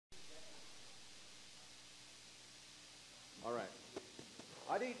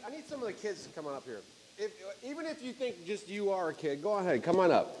I need some of the kids to come on up here. Even if you think just you are a kid, go ahead, come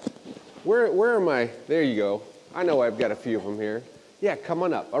on up. Where am I? There you go. I know I've got a few of them here. Yeah, come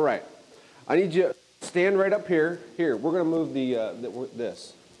on up. All right. I need you to stand right up here. Here, we're going to move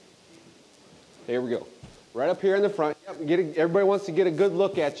this. Here we go. Right up here in the front. Yep, everybody wants to get a good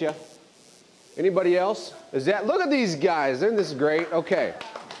look at you. Anybody else? Look at these guys. Isn't this great? Okay.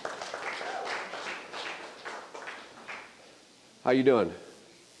 How you doing?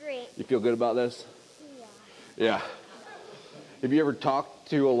 Great. You feel good about this? Yeah. Yeah. Have you ever talked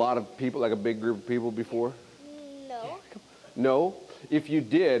to a lot of people, like a big group of people before? No. No? If you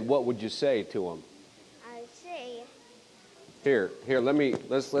did, what would you say to them? I'd say. Here,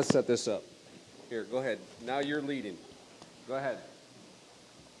 let's set this up. Here, go ahead. Now you're leading. Go ahead.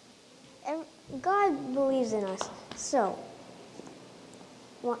 God believes in us. So,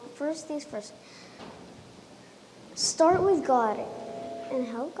 first things first. Start with God and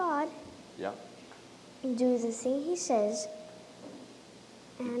help God. Yeah. Do the thing He says.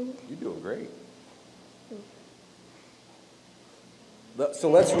 And you're doing great. So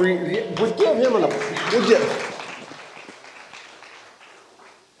let's read. We'll give him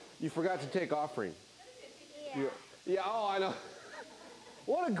You forgot to take offering. yeah. Yeah. Oh, I know.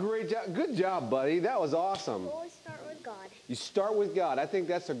 What a great job. Good job, buddy. That was awesome. Always start with God. You start with God. I think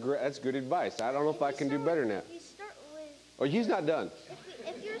that's good advice. I don't know if I can do better than that. If you start with. Oh, he's not done.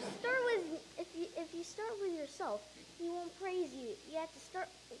 If you start with yourself, He won't praise you. You have to start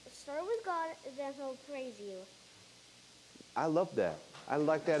with God, and then He'll praise you. I love that. I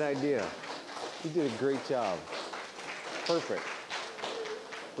like that idea. You did a great job. Perfect.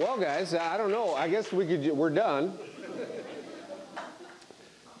 Well, guys, I don't know. I guess we're done.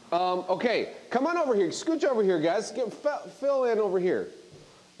 Okay, come on over here. Scooch over here, guys. Fill in over here.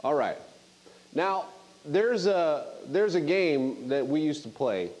 All right. Now, there's a game that we used to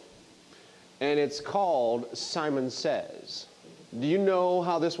play, and it's called Simon Says. Do you know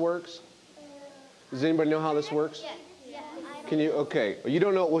how this works? Does anybody know how this works? Yeah. Can you? Okay. You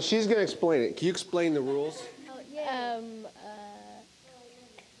don't know. Well, she's going to explain it. Can you explain the rules?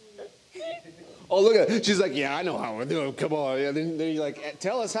 Oh, look at it. She's like, yeah, I know how we're doing. Come on. Yeah, then you're like,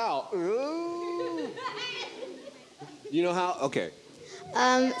 tell us how. Ooh. You know how? Okay.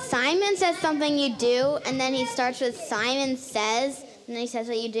 Simon says something you do, and then he starts with Simon says, and then he says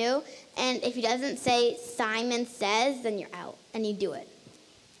what you do. And if he doesn't say Simon says, then you're out, and you do it.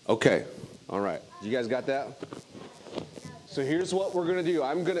 Okay. All right. You guys got that? So here's what we're going to do.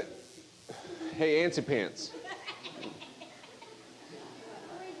 Hey, Antsy Pants.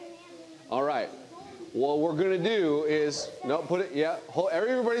 All right. What we're going to do is,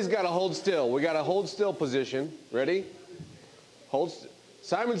 everybody's got to hold still. We got a hold still position. Ready?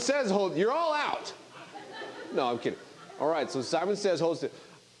 Simon says hold, you're all out. No, I'm kidding. All right, so Simon says hold still.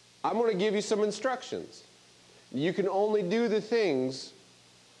 I'm going to give you some instructions. You can only do the things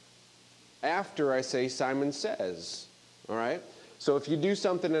after I say Simon says. All right? So if you do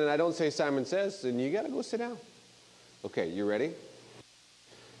something and I don't say Simon says, then you got to go sit down. Okay, you ready?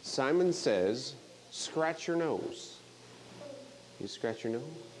 Simon says, scratch your nose. You scratch your nose?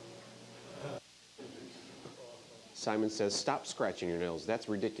 Simon says, stop scratching your nose. That's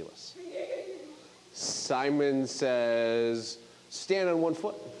ridiculous. Simon says, stand on one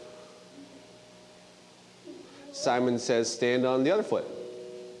foot. Simon says, stand on the other foot.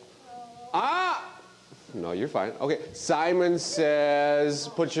 Ah! No, you're fine. Okay. Simon says,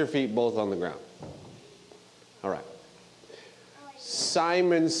 put your feet both on the ground. All right.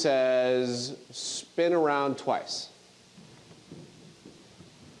 Simon says, spin around twice.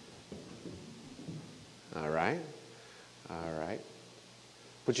 All right. All right.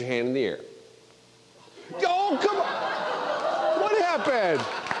 Put your hand in the air. Oh, come on. What happened?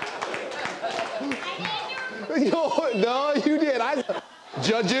 No, you did.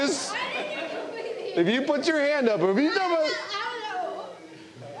 Judges, if you put your hand up, if you don't.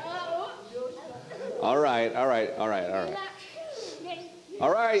 All right. All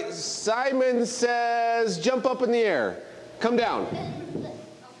right, Simon says, jump up in the air. Come down.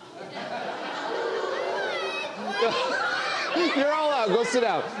 You're all out. Go sit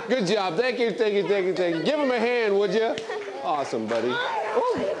down. Good job. Thank you. Give him a hand, would you? Awesome, buddy.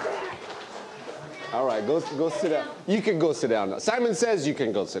 Ooh. All right, go sit down. You can go sit down now. Simon says you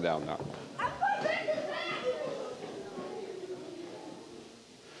can go sit down now.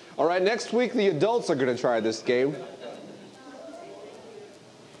 All right, next week the adults are going to try this game.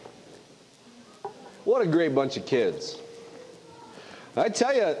 What a great bunch of kids. I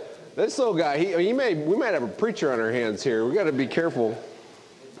tell you, this little guy, we might have a preacher on our hands here. We got to be careful.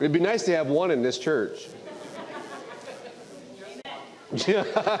 It'd be nice to have one in this church.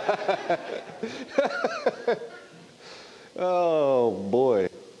 Oh, boy.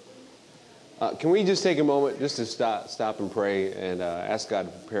 Can we just take a moment just to stop and pray and ask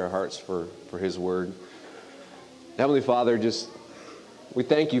God to prepare our hearts for his word? Heavenly Father, we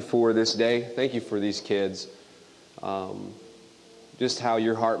thank you for this day. Thank you for these kids. Just how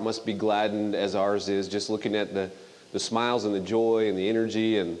your heart must be gladdened as ours is, just looking at the smiles and the joy and the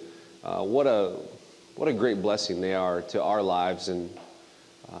energy, and what a great blessing they are to our lives. And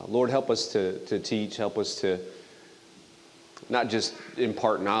Lord, help us to teach, help us to not just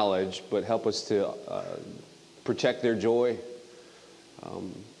impart knowledge, but help us to protect their joy.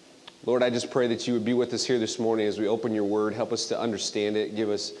 Lord, I just pray that you would be with us here this morning as we open your word. Help us to understand it. Give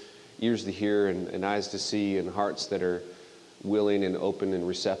us ears to hear and eyes to see and hearts that are willing and open and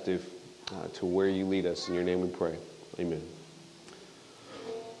receptive to where you lead us. In your name we pray. Amen.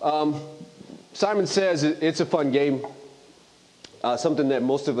 Simon Says it's a fun game, something that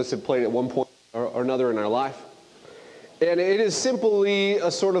most of us have played at one point or another in our life. And it is simply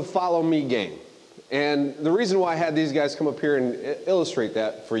a sort of follow me game. And the reason why I had these guys come up here and illustrate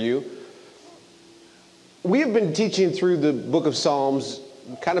that for you, we have been teaching through the book of Psalms,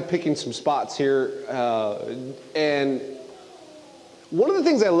 kind of picking some spots here. And one of the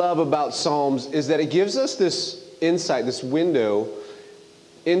things I love about Psalms is that it gives us this insight, this window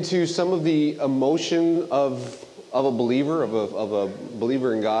into some of the emotion of a believer, of a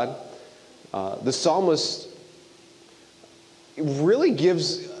believer in God. The psalmist really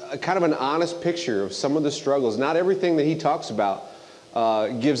gives a kind of an honest picture of some of the struggles. Not everything that he talks about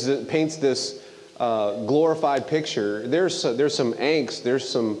paints this glorified picture. There's some angst. There's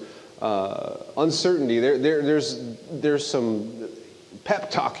some uncertainty. There's some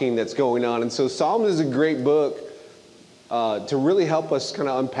pep talking that's going on. And so Psalms is a great book to really help us kind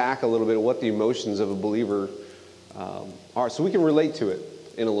of unpack a little bit of what the emotions of a believer are, so we can relate to it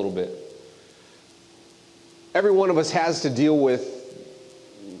in a little bit. Every one of us has to deal with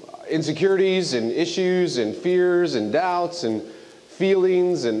insecurities and issues and fears and doubts and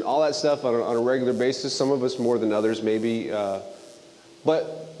feelings and all that stuff on a regular basis. Some of us more than others, maybe.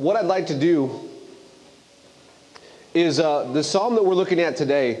 But what I'd like to do is the psalm that we're looking at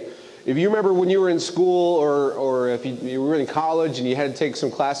today. If you remember when you were in school or if you were in college and you had to take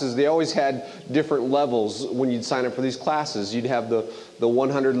some classes, they always had different levels when you'd sign up for these classes. You'd have the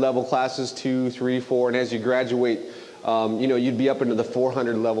 100 level classes, 2, 3, 4, and as you graduate, you'd be up into the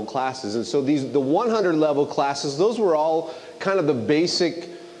 400 level classes. And so the 100 level classes, those were all kind of the basic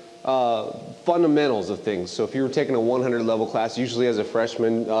fundamentals of things. So if you were taking a 100 level class, usually as a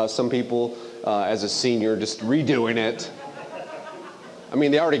freshman, some people as a senior just redoing it. I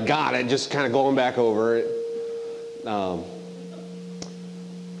mean, they already got it, just kind of going back over it. We're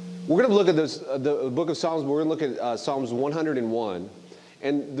going to look at the book of Psalms, but we're going to look at Psalms 101.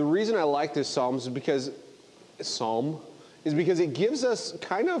 And the reason I like this psalm is because it gives us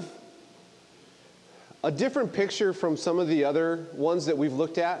kind of a different picture from some of the other ones that we've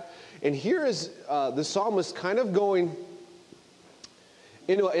looked at. And here is the psalmist kind of going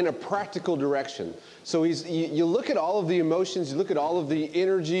in a practical direction. So you look at all of the emotions, you look at all of the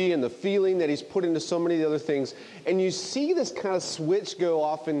energy and the feeling that he's put into so many of the other things, and you see this kind of switch go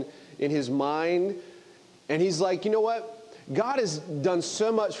off in his mind, and he's like, you know what? God has done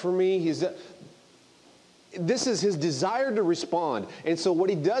so much for me. This is his desire to respond. And so what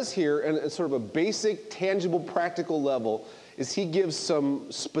he does here, at sort of a basic, tangible, practical level, is he gives some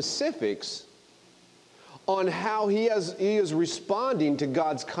specifics on how he is responding to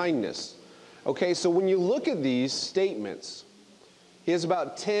God's kindness. Okay, so when you look at these statements, he has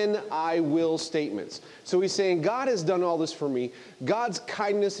about 10 I will statements. So he's saying, God has done all this for me. God's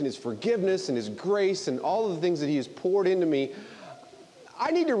kindness and his forgiveness and his grace and all of the things that he has poured into me, I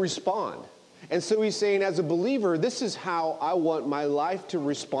need to respond. And so he's saying, as a believer, this is how I want my life to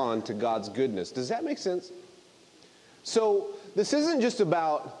respond to God's goodness. Does that make sense? So this isn't just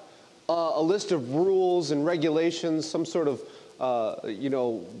about a list of rules and regulations, some sort of,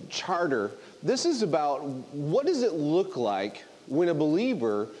 charter. This is about what does it look like when a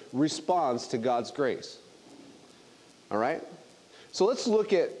believer responds to God's grace. All right? So let's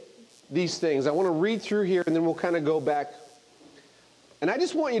look at these things. I want to read through here, and then we'll kind of go back. And I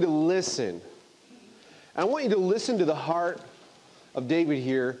just want you to listen. I want you to listen to the heart of David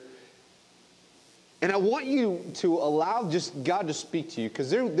here. And I want you to allow just God to speak to you,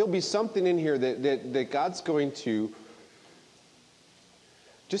 because there'll be something in here that God's going to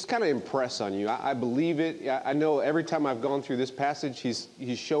just kind of impress on you. I believe it. I know every time I've gone through this passage, he's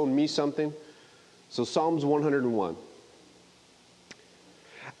shown me something. So Psalms 101.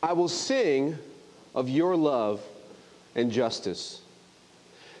 I will sing of your love and justice.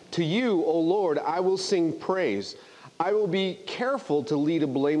 To you, O Lord, I will sing praise. I will be careful to lead a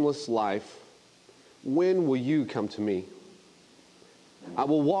blameless life. When will you come to me? I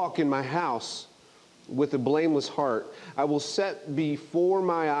will walk in my house with a blameless heart. I will set before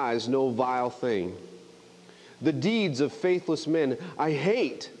my eyes no vile thing. The deeds of faithless men I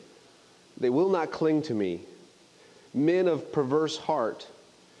hate. They will not cling to me. Men of perverse heart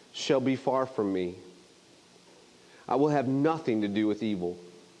shall be far from me. I will have nothing to do with evil.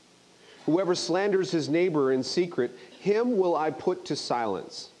 Whoever slanders his neighbor in secret, him will I put to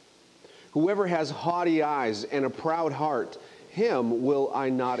silence. Whoever has haughty eyes and a proud heart, him will I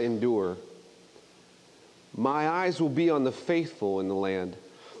not endure. My eyes will be on the faithful in the land,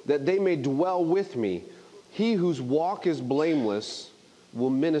 that they may dwell with me. He whose walk is blameless will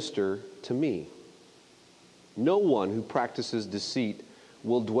minister to me. No one who practices deceit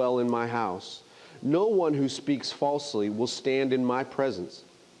will dwell in my house. No one who speaks falsely will stand in my presence.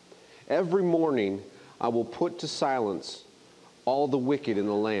 Every morning I will put to silence all the wicked in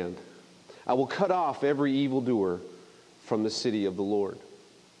the land. I will cut off every evildoer from the city of the Lord.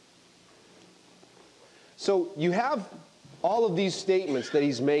 So you have all of these statements that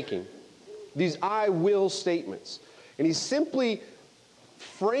he's making, these I will statements. And he's simply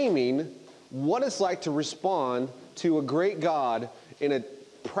framing what it's like to respond to a great God in a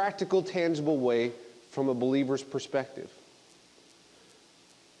practical, tangible way from a believer's perspective.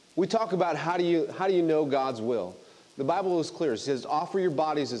 We talk about how do you know God's will. The Bible is clear. It says, offer your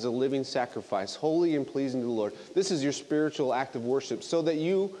bodies as a living sacrifice, holy and pleasing to the Lord. This is your spiritual act of worship, so that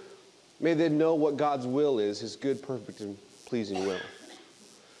you may then know what God's will is, his good, perfect, and pleasing will.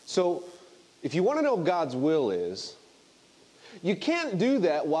 So, if you want to know what God's will is, you can't do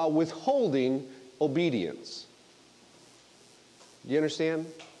that while withholding obedience. You understand?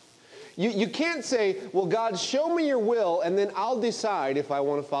 You can't say, well, God, show me your will, and then I'll decide if I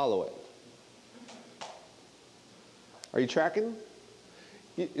want to follow it. Are you tracking?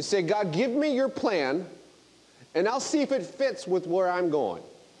 You say, God, give me your plan, and I'll see if it fits with where I'm going.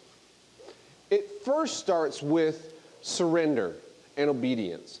 It first starts with surrender and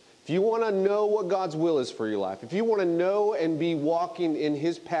obedience. If you want to know what God's will is for your life, if you want to know and be walking in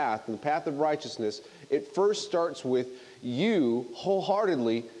his path, in the path of righteousness, it first starts with you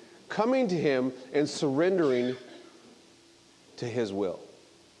wholeheartedly coming to him and surrendering to his will.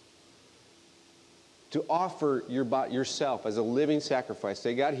 To offer yourself as a living sacrifice.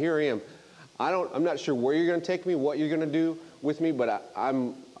 Say, God, here I am. I'm not sure where you're going to take me, what you're going to do with me, but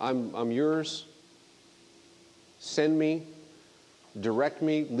I'm yours. Send me, direct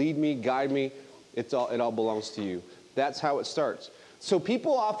me, lead me, guide me. It all belongs to you. That's how it starts. So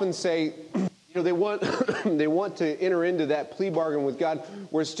people often say, they want they want to enter into that plea bargain with God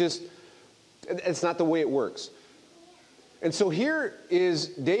where it's not the way it works. And so here is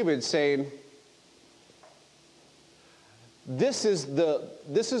David saying, this is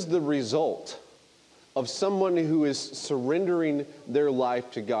the result of someone who is surrendering their life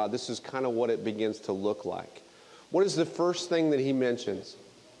to God. This is kind of what it begins to look like. What is the first thing that he mentions?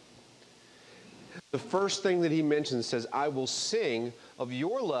 The first thing that he mentions says, I will sing of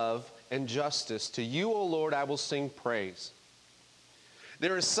your love and justice. To you, O Lord, I will sing praise.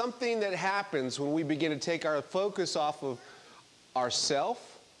 There is something that happens when we begin to take our focus off of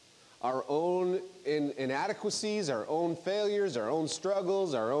ourself, our own inadequacies, our own failures, our own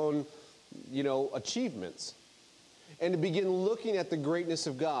struggles, our own, achievements, and to begin looking at the greatness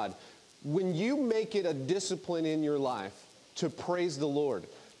of God. When you make it a discipline in your life to praise the Lord,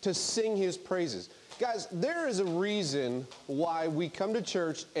 to sing his praises. Guys, there is a reason why we come to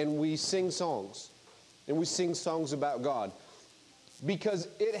church and we sing songs. And we sing songs about God. Because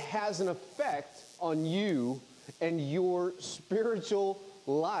it has an effect on you and your spiritual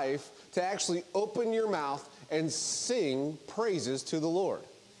life to actually open your mouth and sing praises to the Lord.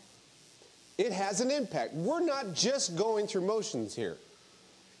 It has an impact. We're not just going through motions here.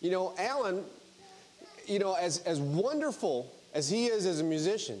 Alan, as wonderful as he is as a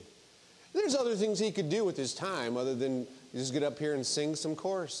musician, there's other things he could do with his time other than just get up here and sing some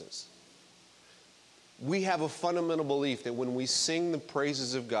choruses. We have a fundamental belief that when we sing the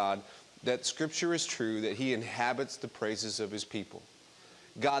praises of God, that Scripture is true, that he inhabits the praises of his people.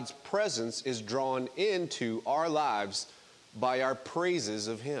 God's presence is drawn into our lives by our praises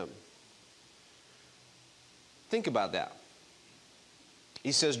of him. Think about that.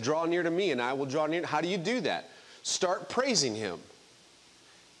 He says, draw near to me and I will draw near. How do you do that? Start praising him.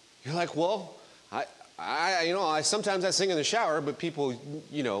 You're like, well, I sometimes I sing in the shower, but people,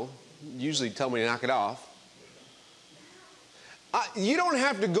 usually tell me to knock it off. You don't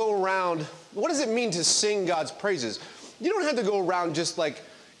have to go around. What does it mean to sing God's praises? You don't have to go around just like,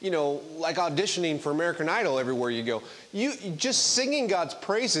 like auditioning for American Idol everywhere you go. You just singing God's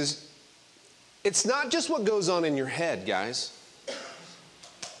praises, it's not just what goes on in your head, guys.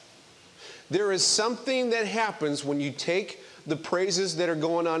 There is something that happens when you take the praises that are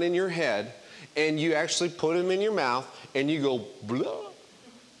going on in your head and you actually put them in your mouth and you go, blah.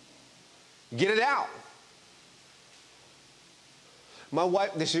 Get it out. My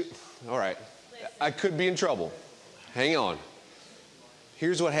wife, all right, I could be in trouble. Hang on.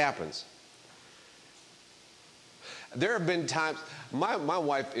 Here's what happens. There have been times, my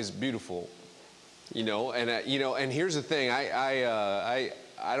wife is beautiful, and here's the thing,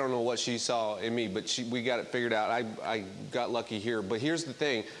 I don't know what she saw in me, but we got it figured out. I got lucky here, but here's the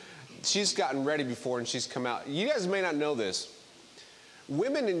thing. She's gotten ready before and she's come out. You guys may not know this.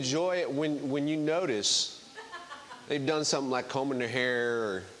 Women enjoy it when you notice they've done something like combing their hair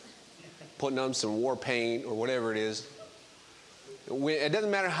or putting on some war paint or whatever it is. It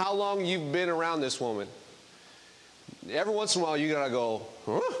doesn't matter how long you've been around this woman. Every once in a while you gotta go,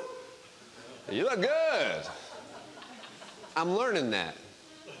 huh? You look good. I'm learning that.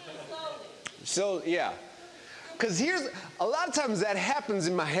 So, yeah. Because a lot of times that happens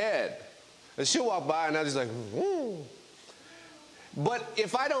in my head. And she'll walk by and I'm just like, whoo. But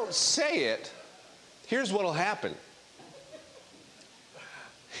if I don't say it, here's what'll happen.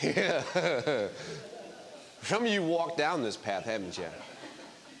 Yeah. Some of you walked down this path, haven't you?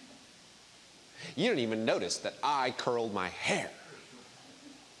 You didn't even notice that I curled my hair.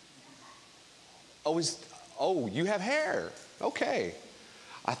 Oh, you have hair. Okay.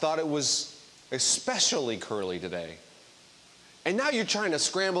 I thought it was especially curly today. And now you're trying to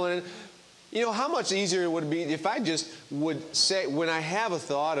scramble in. How much easier it would be if I just would say, when I have a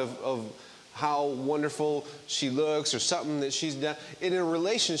thought of how wonderful she looks or something that she's done. In a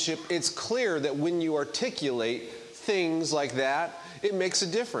relationship, it's clear that when you articulate things like that, it makes a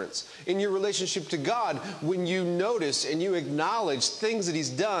difference. In your relationship to God, when you notice and you acknowledge things that He's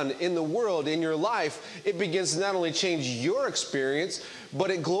done in the world, in your life, it begins to not only change your experience, but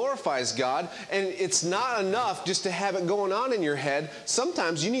it glorifies God. And it's not enough just to have it going on in your head.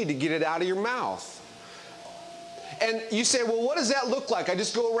 Sometimes you need to get it out of your mouth. And you say, well, what does that look like? I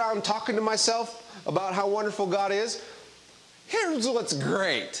just go around talking to myself about how wonderful God is? Here's what's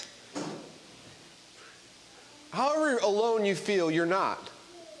great. However alone you feel, you're not.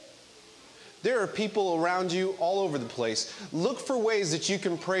 There are people around you all over the place. Look for ways that you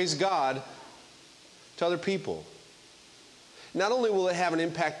can praise God to other people. Not only will it have an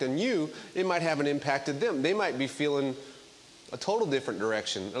impact on you, it might have an impact on them. They might be feeling a total different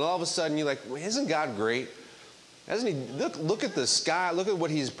direction. And all of a sudden you're like, well, isn't God great? Hasn't He? Look at the sky. Look at what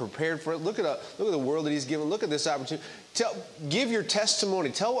He's prepared for it. Look at the world that He's given. Look at this opportunity. Give your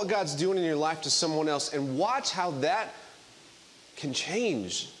testimony. Tell what God's doing in your life to someone else, and watch how that can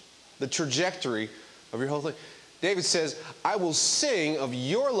change the trajectory of your whole thing. David says, I will sing of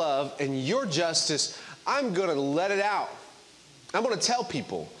your love and your justice. I'm going to let it out. I'm going to tell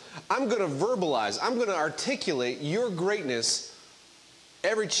people. I'm going to verbalize. I'm going to articulate your greatness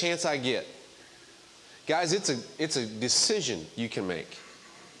every chance I get. Guys, it's a decision you can make.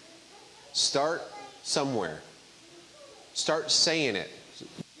 Start somewhere. Start saying it. Get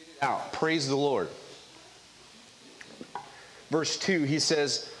it out. Praise the Lord. Verse 2, he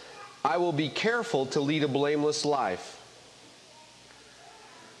says, I will be careful to lead a blameless life.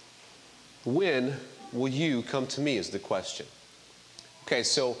 When will you come to me is the question. Okay,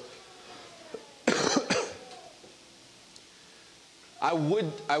 so I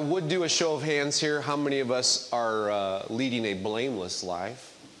would do a show of hands here. How many of us are leading a blameless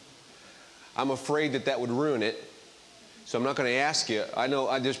life? I'm afraid that would ruin it. So I'm not going to ask you. I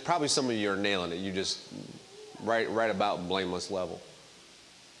know there's probably some of you are nailing it. You just right about blameless level.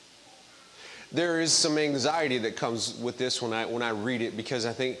 There is some anxiety that comes with this when I read it, because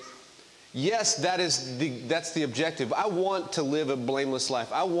I think, yes, that's the objective. I want to live a blameless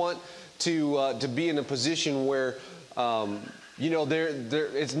life. I want to be in a position where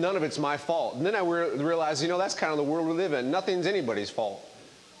it's none of it's my fault. And then I realize, that's kind of the world we live in. Nothing's anybody's fault.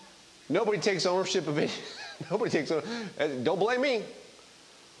 Nobody takes ownership of it. Nobody takes ownership. Don't blame me.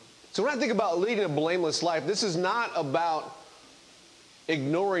 So when I think about leading a blameless life, this is not about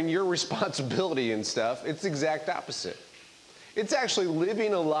ignoring your responsibility and stuff. It's the exact opposite. It's actually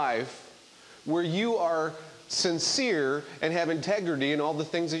living a life where you are sincere and have integrity in all the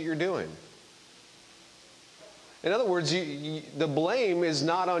things that you're doing. In other words, the blame is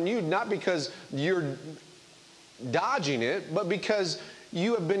not on you, not because you're dodging it, but because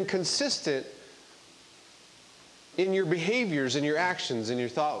you have been consistent in your behaviors and your actions and your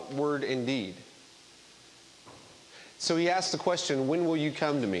thought, word, and deed. So he asked the question, when will you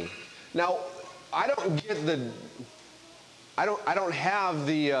come to me? Now, I don't have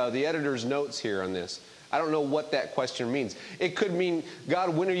the editor's notes here on this. I don't know what that question means. It could mean, God,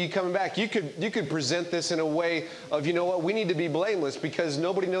 when are you coming back? You could present this in a way of, you know what, we need to be blameless because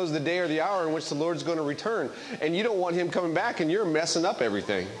nobody knows the day or the hour in which the Lord's going to return. And you don't want him coming back and you're messing up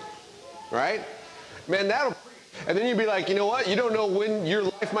everything. Right? Man, and then you'd be like, you know what? You don't know when your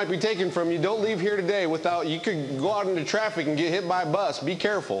life might be taken from you. Don't leave here today without, you could go out into traffic and get hit by a bus. Be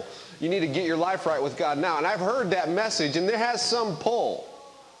careful. You need to get your life right with God now. And I've heard that message, and there has some pull.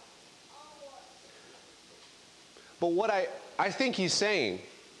 But what I think he's saying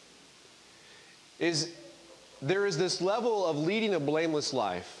is there is this level of leading a blameless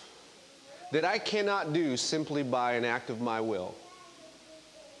life that I cannot do simply by an act of my will.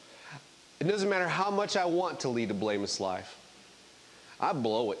 It doesn't matter how much I want to lead a blameless life. I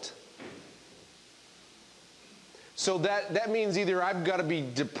blow it. So that means either I've got to be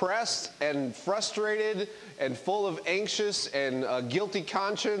depressed and frustrated and full of anxious and a guilty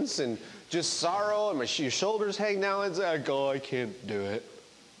conscience and just sorrow, and your shoulders hang down. It's like, oh, I can't do it.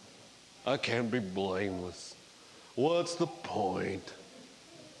 I can't be blameless. What's the point?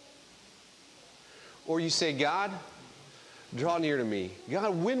 Or you say, God, draw near to me.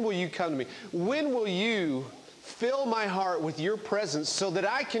 God, when will you come to me? When will you fill my heart with your presence so that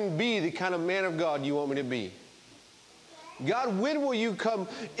I can be the kind of man of God you want me to be? God, when will you come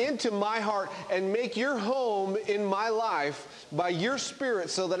into my heart and make your home in my life by your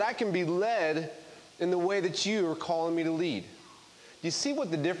Spirit so that I can be led in the way that you are calling me to lead? Do you see what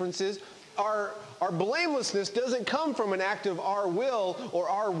the difference is? Our blamelessness doesn't come from an act of our will or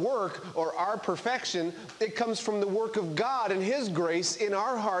our work or our perfection. It comes from the work of God and his grace in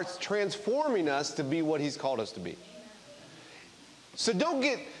our hearts, transforming us to be what he's called us to be. So don't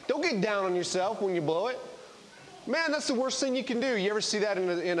get down on yourself when you blow it. Man, that's the worst thing you can do. You ever see that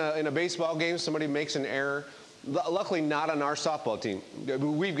in a baseball game? Somebody makes an error. Luckily, not on our softball team.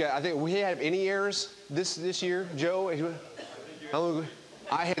 I think we have any errors this year, Joe? How long?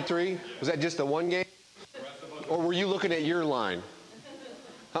 I had 3. Was that just the one game? Or were you looking at your line?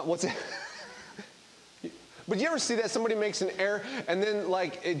 What's it? But you ever see that somebody makes an error and then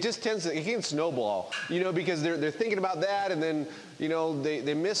it just it can snowball, because they're thinking about that and then,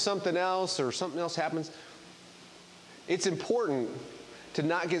 they miss something else or something else happens. It's important to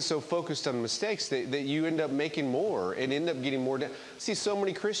not get so focused on mistakes that you end up making more and end up getting more down. See, so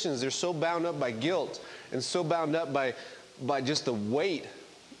many Christians, they're so bound up by guilt and so bound up by just the weight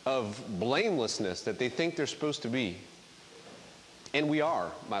of blamelessness that they think they're supposed to be. And we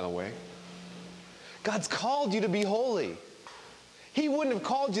are, by the way. God's called you to be holy. He wouldn't have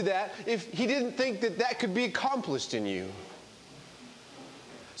called you that if he didn't think that could be accomplished in you.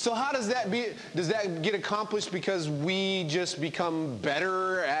 So how does that get accomplished because we just become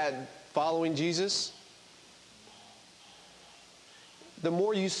better at following Jesus? The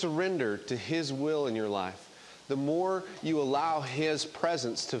more you surrender to his will in your life, the more you allow his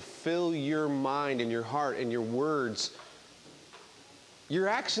presence to fill your mind and your heart and your words, your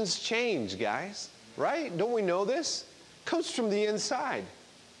actions change, guys, right? Don't we know this? It comes from the inside.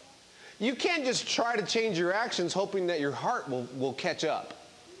 You can't just try to change your actions hoping that your heart will catch up.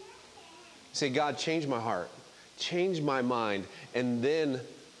 Say, God, change my heart, change my mind, and then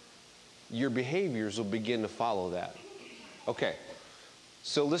your behaviors will begin to follow that. Okay,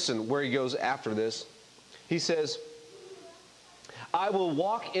 so listen where he goes after this. He says, I will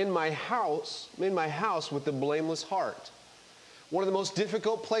walk in my house with a blameless heart. One of the most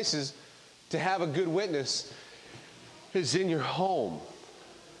difficult places to have a good witness is in your home,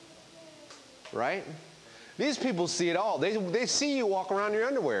 right? These people see it all. They see you walk around in your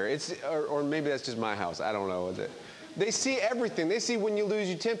underwear. Or maybe that's just my house. I don't know. They see everything. They see when you lose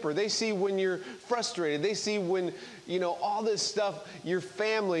your temper. They see when you're frustrated. They see when, all this stuff, your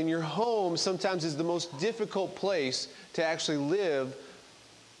family and your home sometimes is the most difficult place to actually live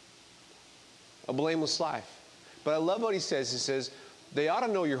a blameless life. But I love what he says. He says, they ought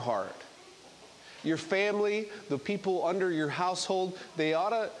to know your heart. Your family, the people under your household, they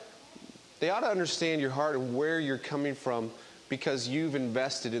ought to understand your heart and where you're coming from because you've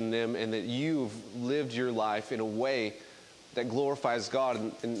invested in them and that you've lived your life in a way that glorifies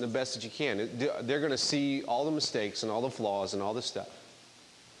God in the best that you can. They're going to see all the mistakes and all the flaws and all this stuff.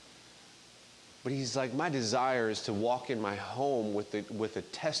 But he's like, my desire is to walk in my home with a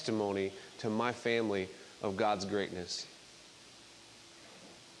testimony to my family of God's greatness.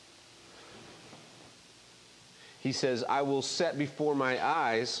 He says, I will set before my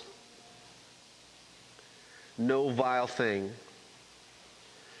eyes no vile thing.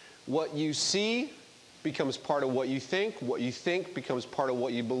 What you see becomes part of what you think becomes part of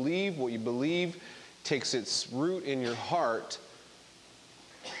what you believe takes its root in your heart,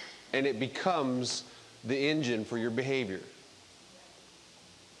 and it becomes the engine for your behavior.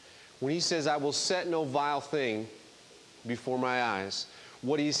 When he says, I will set no vile thing before my eyes,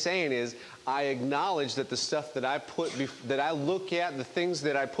 what he's saying is, I acknowledge that the stuff that I look at, the things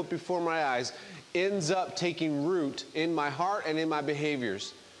that I put before my eyes, ends up taking root in my heart and in my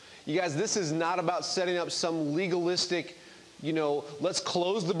behaviors. You guys, this is not about setting up some legalistic, let's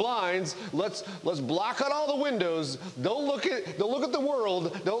close the blinds, let's block out all the windows, don't look at the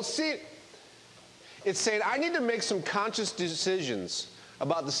world, don't see it. It's saying I need to make some conscious decisions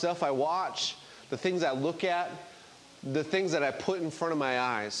about the stuff I watch, the things I look at, the things that I put in front of my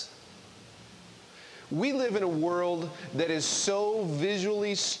eyes. We live in a world that is so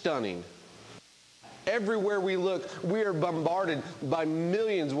visually stunning. Everywhere we look, we are bombarded by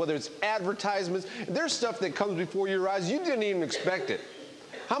millions, whether it's advertisements. There's stuff that comes before your eyes. You didn't even expect it.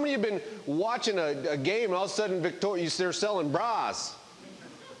 How many of you have been watching a game and all of a sudden they're selling bras?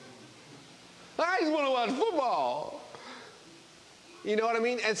 I just want to watch football. You know what I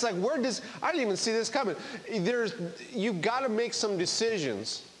mean? It's like, I didn't even see this coming. You've got to make some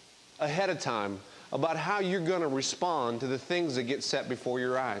decisions ahead of time about how you're going to respond to the things that get set before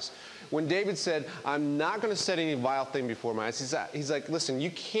your eyes. When David said, I'm not going to set any vile thing before my eyes, he's like, listen,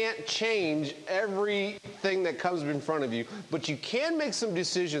 you can't change everything that comes in front of you, but you can make some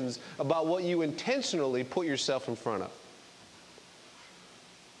decisions about what you intentionally put yourself in front of.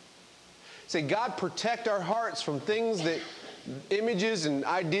 Say, God, protect our hearts from things images and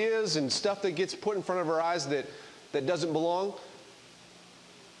ideas and stuff that gets put in front of our eyes that doesn't belong.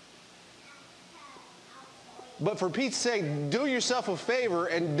 But for Pete's sake, do yourself a favor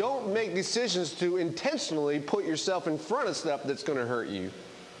and don't make decisions to intentionally put yourself in front of stuff that's going to hurt you.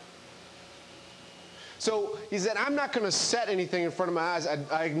 So he said, I'm not going to set anything in front of my eyes.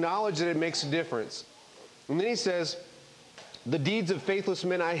 I acknowledge that it makes a difference. And then he says, the deeds of faithless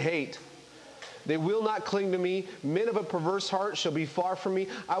men I hate. They will not cling to me. Men of a perverse heart shall be far from me.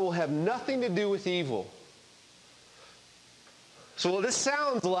 I will have nothing to do with evil. So this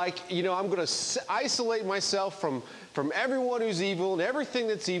sounds like, I'm going to isolate myself from everyone who's evil and everything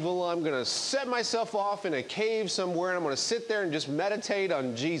that's evil. I'm going to set myself off in a cave somewhere, and I'm going to sit there and just meditate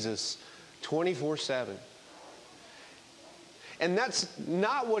on Jesus 24/7. And that's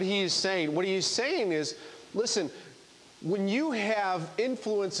not what he is saying. What he is saying is, listen, when you have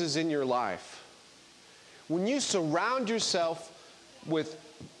influences in your life, when you surround yourself with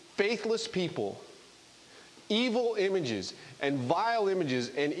faithless people, evil images and vile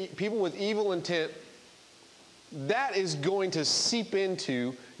images and people with evil intent, that is going to seep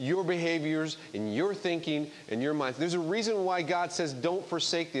into your behaviors and your thinking and your mind. There's a reason why God says don't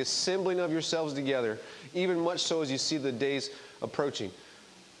forsake the assembling of yourselves together, even much so as you see the days approaching.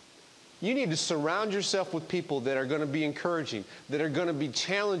 You need to surround yourself with people that are going to be encouraging, that are going to be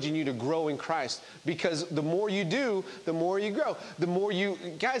challenging you to grow in Christ. Because the more you do, the more you grow.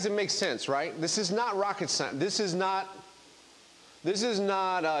 Guys, it makes sense, right? This is not rocket science. This is not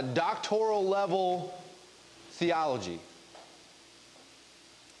a doctoral level theology.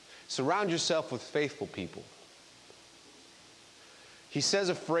 Surround yourself with faithful people. He says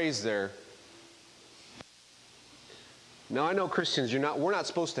a phrase there. Now, I know Christians, we're not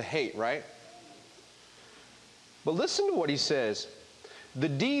supposed to hate, right? But listen to what he says. The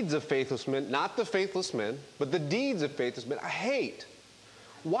deeds of faithless men, not the faithless men, but the deeds of faithless men, I hate.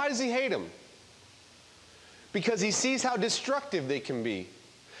 Why does he hate them? Because he sees how destructive they can be.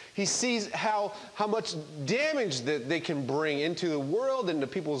 He sees how much damage that they can bring into the world and to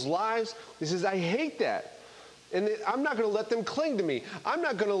people's lives. He says, I hate that. And I'm not going to let them cling to me. I'm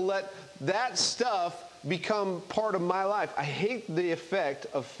not going to let that stuff become part of my life. I hate the effect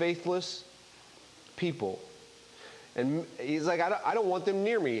of faithless people. And he's like, I don't want them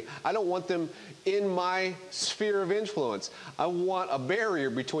near me. I don't want them in my sphere of influence. I want a barrier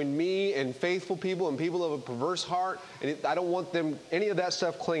between me and faithful people and people of a perverse heart. And I don't want any of that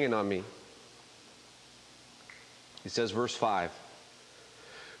stuff clinging on me. He says, verse 5,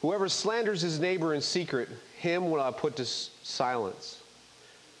 whoever slanders his neighbor in secret, him will I put to silence.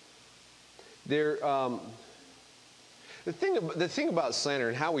 The thing about slander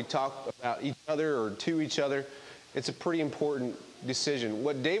and how we talk about each other or to each other, it's a pretty important decision.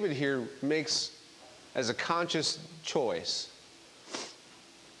 What David here makes as a conscious choice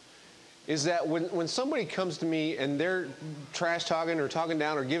is that when somebody comes to me and they're trash talking or talking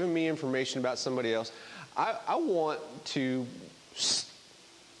down or giving me information about somebody else, I want to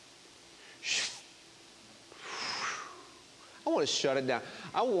want to shut it down.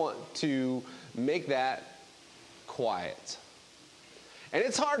 I want to make that quiet. And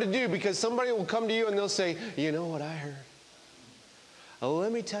it's hard to do because somebody will come to you and they'll say, you know what I heard? Oh,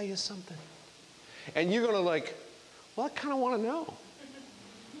 let me tell you something. And you're going to like, well, I kind of want to know.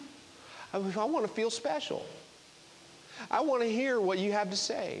 I want to feel special. I want to hear what you have to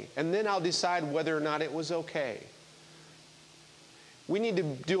say. And then I'll decide whether or not it was okay. We need to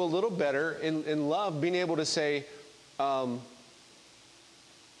do a little better in love, being able to say, I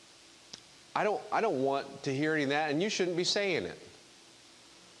don't want to hear any of that, and you shouldn't be saying it.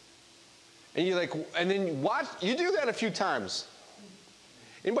 And you're like, and then watch, you do that a few times.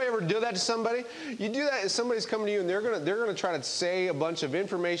 Anybody ever do that to somebody? You do that if somebody's coming to you and they're gonna try to say a bunch of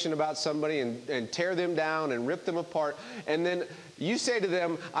information about somebody and tear them down and rip them apart, and then you say to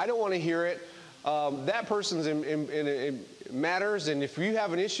them, I don't want to hear it. That person's in matters, and if you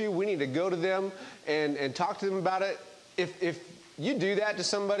have an issue, we need to go to them and talk to them about it. If you do that to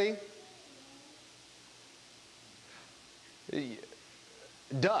somebody,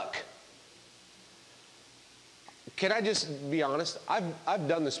 duck. Can I just be honest? I've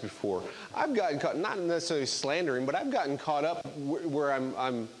done this before. I've gotten caught, not necessarily slandering, but I've gotten caught up where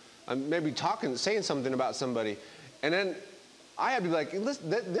I'm maybe saying something about somebody, and then I have to be like, listen,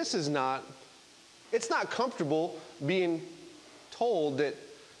 this is not. It's not comfortable being told that,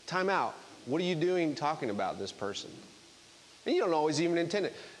 time out. What are you doing talking about this person? And you don't always even intend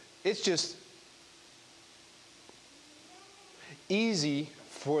it. It's just easy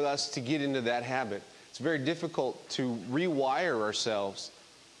for us to get into that habit. It's very difficult to rewire ourselves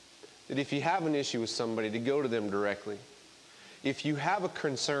that if you have an issue with somebody, to go to them directly. If you have a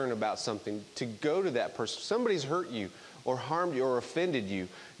concern about something, to go to that person. If somebody's hurt you or harmed you or offended you,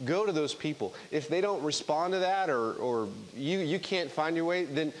 go to those people. If they don't respond to that or you can't find your way,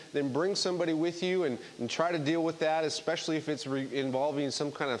 then bring somebody with you and try to deal with that, especially if it's involving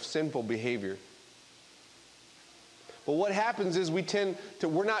some kind of sinful behavior. But what happens is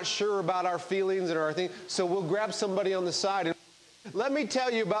we're not sure about our feelings and our things, so we'll grab somebody on the side and let me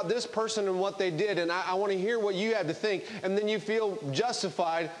tell you about this person and what they did, and I want to hear what you have to think, and then you feel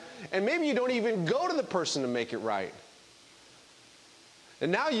justified, and maybe you don't even go to the person to make it right.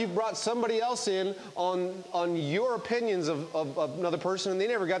 And now you've brought somebody else in on your opinions of another person, and they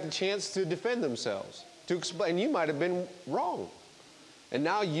never got the chance to defend themselves, to explain. You might have been wrong. And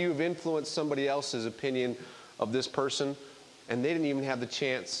now you've influenced somebody else's opinion of this person, and they didn't even have the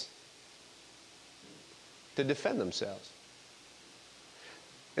chance to defend themselves.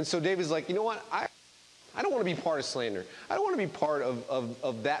 And so David's like, you know what? I don't want to be part of slander. I don't want to be part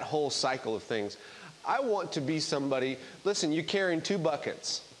of that whole cycle of things. I want to be somebody, listen, you're carrying 2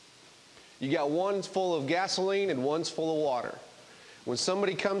 buckets. You got one full of gasoline and one's full of water. When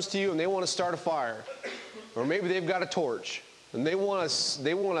somebody comes to you and they want to start a fire, or maybe they've got a torch, and they want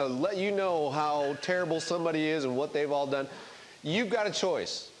to let you know how terrible somebody is and what they've all done, you've got a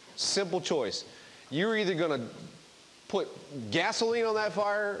choice, simple choice. You're either going to put gasoline on that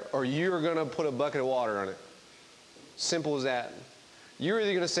fire or you're going to put a bucket of water on it. Simple as that. You're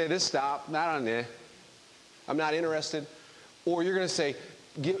either going to say, this stop, not on there. I'm not interested. Or you're going to say,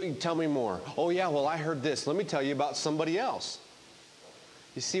 tell me more. Oh yeah, well I heard this. Let me tell you about somebody else.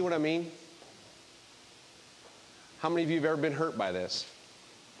 You see what I mean? How many of you have ever been hurt by this?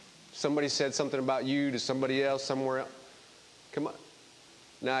 Somebody said something about you to somebody else somewhere else. Come on.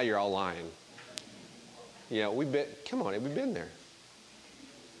 Now you're all lying. Yeah, come on, we've been there.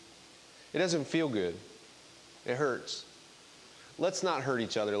 It doesn't feel good. It hurts. Let's not hurt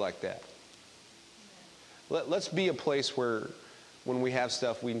each other like that. Let's be a place where when we have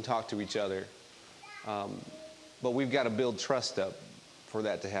stuff, we can talk to each other. But we've got to build trust up for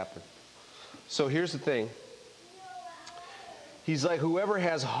that to happen. So here's the thing. He's like, whoever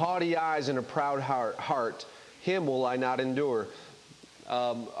has haughty eyes and a proud heart, him will I not endure.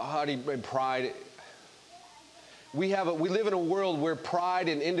 Haughty and pride. We live in a world where pride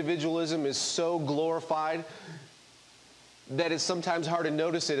and individualism is so glorified that it's sometimes hard to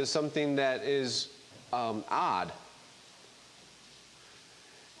notice it as something that is odd.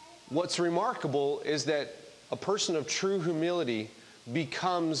 What's remarkable is that a person of true humility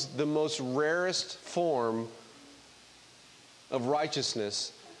becomes the most rarest form of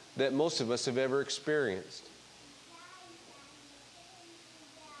righteousness that most of us have ever experienced.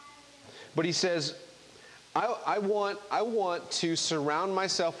 But he says, I want to surround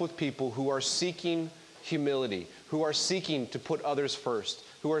myself with people who are seeking humility, who are seeking to put others first,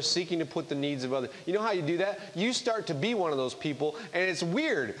 who are seeking to put the needs of others. You know how you do that? You start to be one of those people, and it's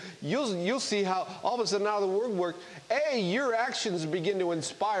weird. You'll see how all of a sudden out of the woodwork, your actions begin to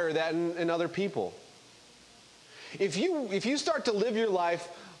inspire that in other people. If you start to live your life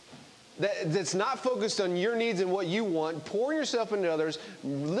that's not focused on your needs and what you want, pouring yourself into others,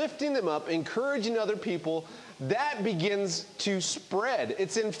 lifting them up, encouraging other people, that begins to spread.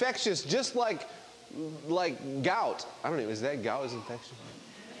 It's infectious, just like gout. I don't know, is that gout is infectious?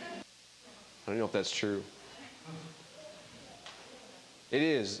 I don't know if that's true. It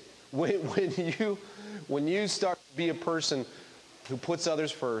is. When you start to be a person who puts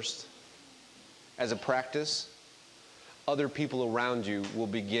others first as a practice, other people around you will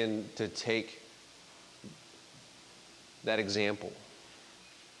begin to take that example.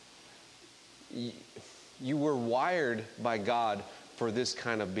 You were wired by God for this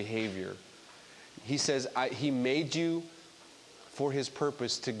kind of behavior. He says He made you for His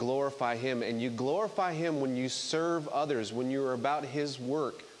purpose to glorify Him, and you glorify Him when you serve others, when you're about His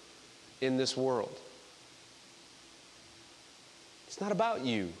work in this world. It's not about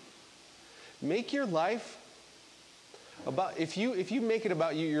you. Make your life about, if you make it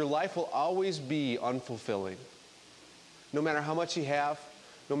about you, your life will always be unfulfilling. No matter how much you have,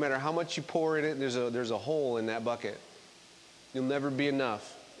 no matter how much you pour in it, there's a hole in that bucket. You'll never be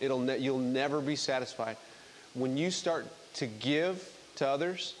enough. You'll never be satisfied. When you start to give to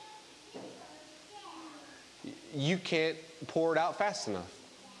others, you can't pour it out fast enough.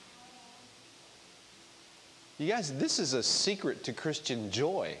 You guys, this is a secret to Christian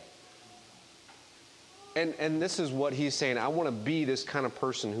joy. And this is what he's saying. I want to be this kind of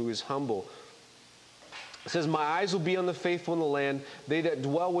person who is humble. It says, my eyes will be on the faithful in the land. They that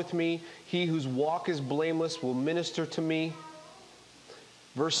dwell with me, he whose walk is blameless will minister to me.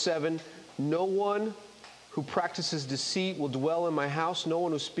 Verse 7, no one who practices deceit will dwell in my house. No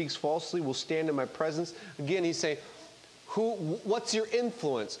one who speaks falsely will stand in my presence. Again, he's saying, what's your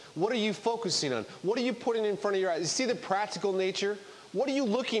influence? What are you focusing on? What are you putting in front of your eyes? You see the practical nature? What are you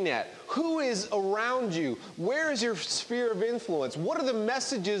looking at? Who is around you? Where is your sphere of influence? What are the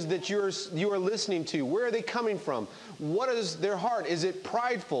messages that you are listening to? Where are they coming from? What is their heart? Is it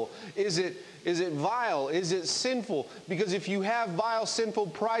prideful? Is it vile? Is it sinful? Because if you have vile, sinful,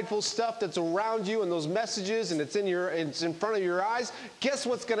 prideful stuff that's around you and those messages and it's in front of your eyes, guess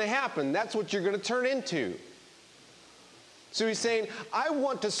what's going to happen? That's what you're going to turn into. So he's saying, I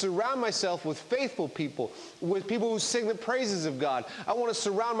want to surround myself with faithful people, with people who sing the praises of God. I want to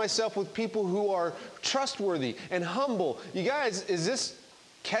surround myself with people who are trustworthy and humble. You guys, is this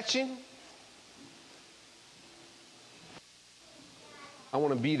catching? I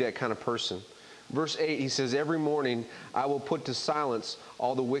want to be that kind of person. Verse 8, he says, every morning I will put to silence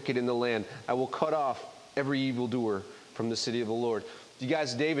all the wicked in the land. I will cut off every evildoer from the city of the Lord. You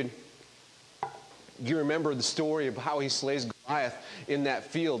guys, David, you remember the story of how he slays Goliath in that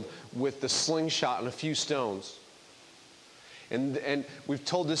field with the slingshot and a few stones. And we've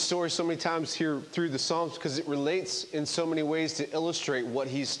told this story so many times here through the Psalms because it relates in so many ways to illustrate what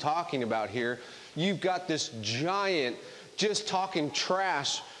he's talking about here. You've got this giant just talking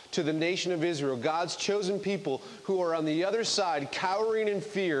trash to the nation of Israel, God's chosen people who are on the other side, cowering in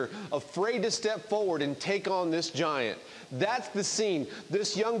fear, afraid to step forward and take on this giant. That's the scene.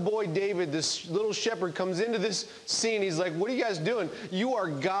 This young boy, David, this little shepherd, comes into this scene. He's like, what are you guys doing? You are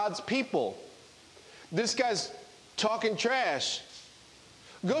God's people. This guy's talking trash.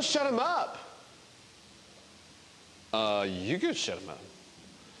 Go shut him up. You could shut him up.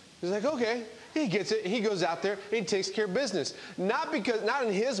 He's like, okay. He gets it. He goes out there and he takes care of business. Not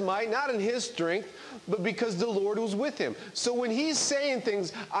in his might, not in his strength, but because the Lord was with him. So when he's saying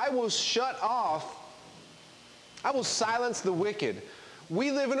things, I will silence the wicked.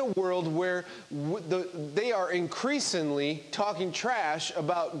 We live in a world where they are increasingly talking trash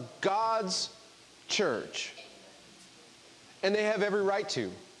about God's church. And they have every right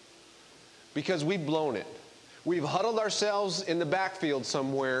to, because we've blown it. We've huddled ourselves in the backfield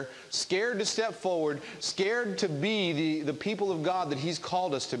somewhere, scared to step forward, scared to be the people of God that He's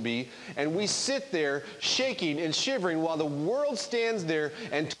called us to be, and we sit there shaking and shivering while the world stands there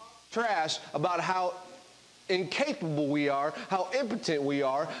and talks trash about how incapable we are, how impotent we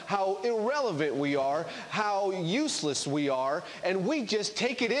are, how irrelevant we are, how useless we are, and we just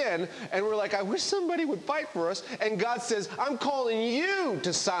take it in, and we're like, I wish somebody would fight for us, and God says, I'm calling you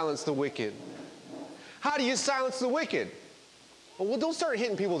to silence the wicked. How do you silence the wicked? Well, don't start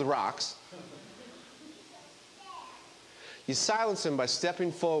hitting people with rocks. You silence them by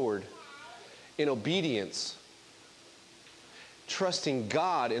stepping forward in obedience, trusting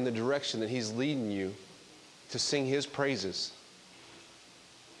God in the direction that He's leading you to sing His praises.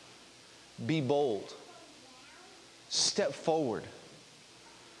 Be bold. Step forward.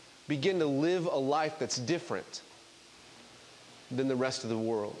 Begin to live a life that's different than the rest of the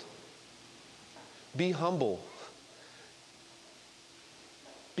world. Be humble.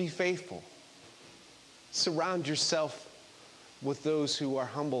 Be faithful. Surround yourself with those who are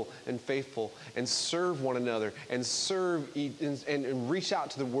humble and faithful, and serve one another, and and reach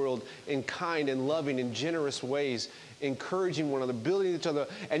out to the world in kind and loving and generous ways, encouraging one another, building each other.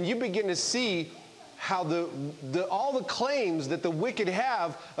 And you begin to see how all the claims that the wicked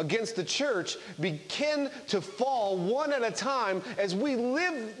have against the church begin to fall one at a time as we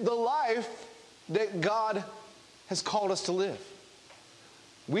live the life that God has called us to live.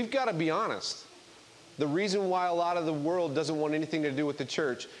 We've got to be honest. The reason why a lot of the world doesn't want anything to do with the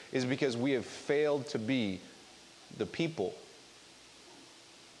church is because we have failed to be the people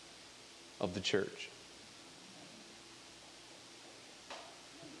of the church.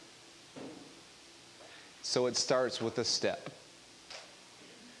 So it starts with a step.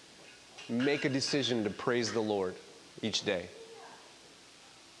 Make a decision to praise the Lord each day.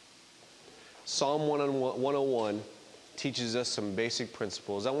 Psalm 101 teaches us some basic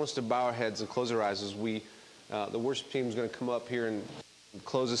principles. I want us to bow our heads and close our eyes as the worship team is going to come up here and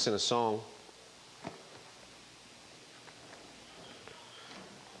close us in a song.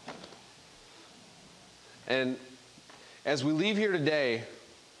 And as we leave here today,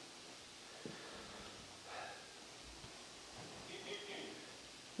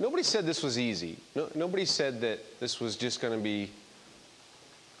 nobody said this was easy. Nobody said that this was just going to be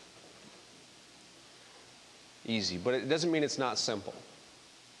easy, but it doesn't mean it's not simple.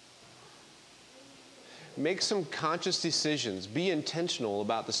 Make some conscious decisions. Be intentional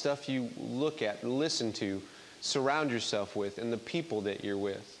about the stuff you look at and listen to, surround yourself with, and the people that you're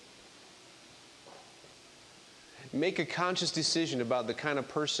with. Make a conscious decision about the kind of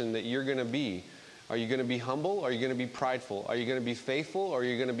person that you're going to be. Are you going to be humble? Are you going to be prideful? Are you going to be faithful? Or are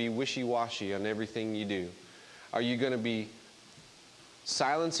you going to be wishy-washy on everything you do? Are you going to be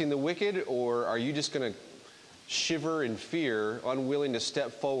silencing the wicked, or are you just going to shiver in fear, unwilling to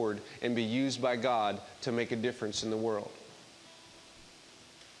step forward and be used by God to make a difference in the world?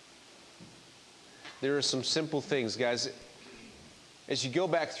 There are some simple things, guys. As you go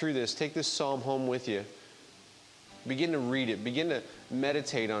back through this, take this psalm home with you. Begin to read it. Begin to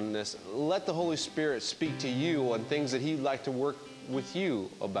meditate on this. Let the Holy Spirit speak to you on things that He'd like to work with you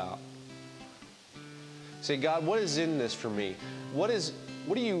about. Say, God, what is in this for me? What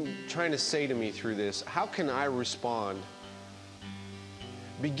are you trying to say to me through this? How can I respond?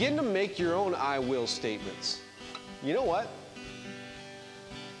 Begin to make your own I will statements. You know what?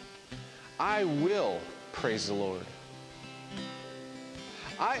 I will praise the Lord.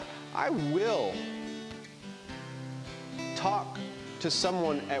 I will talk to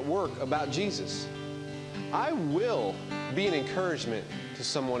someone at work about Jesus. I will be an encouragement to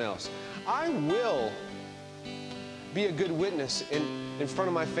someone else. I will be a good witness in front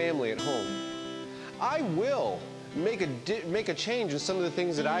of my family at home. I will make a change in some of the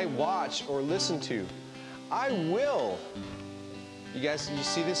things that I watch or listen to. I will. You guys, you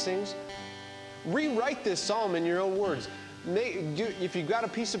see these things? Rewrite this psalm in your own words. If you've got a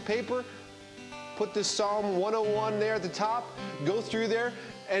piece of paper, put this Psalm 101 there at the top. Go through there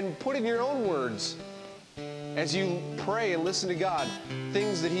and put in your own words as you pray and listen to God,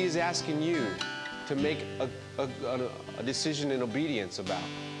 things that He is asking you to make a decision in obedience about.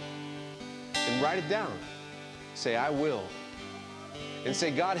 And write it down. Say, I will. And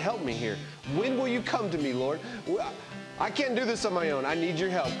say, God, help me here. When will you come to me, Lord? I can't do this on my own. I need your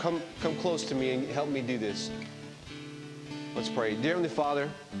help. Come close to me and help me do this. Let's pray. Dear Heavenly Father,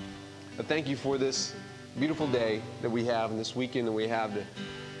 I thank you for this beautiful day that we have and this weekend that we have to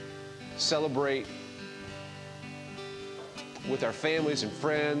celebrate with our families and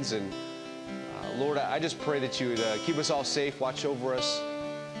friends. And Lord, I just pray that you would keep us all safe, watch over us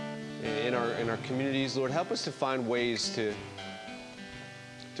in our communities. Lord, help us to find ways to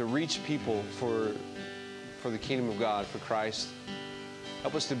reach people for the kingdom of God, for Christ.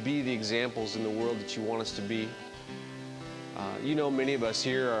 Help us to be the examples in the world that you want us to be. You know, many of us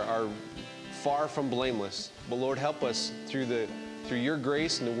here are far from blameless, but Lord, help us through your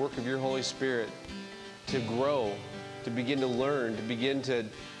grace and the work of your Holy Spirit to grow, to begin to learn, to begin to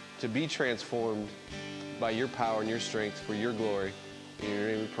be transformed by your power and your strength for your glory. In your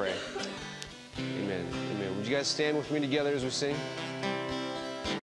name we pray. Amen. Amen. Would you guys stand with me together as we sing?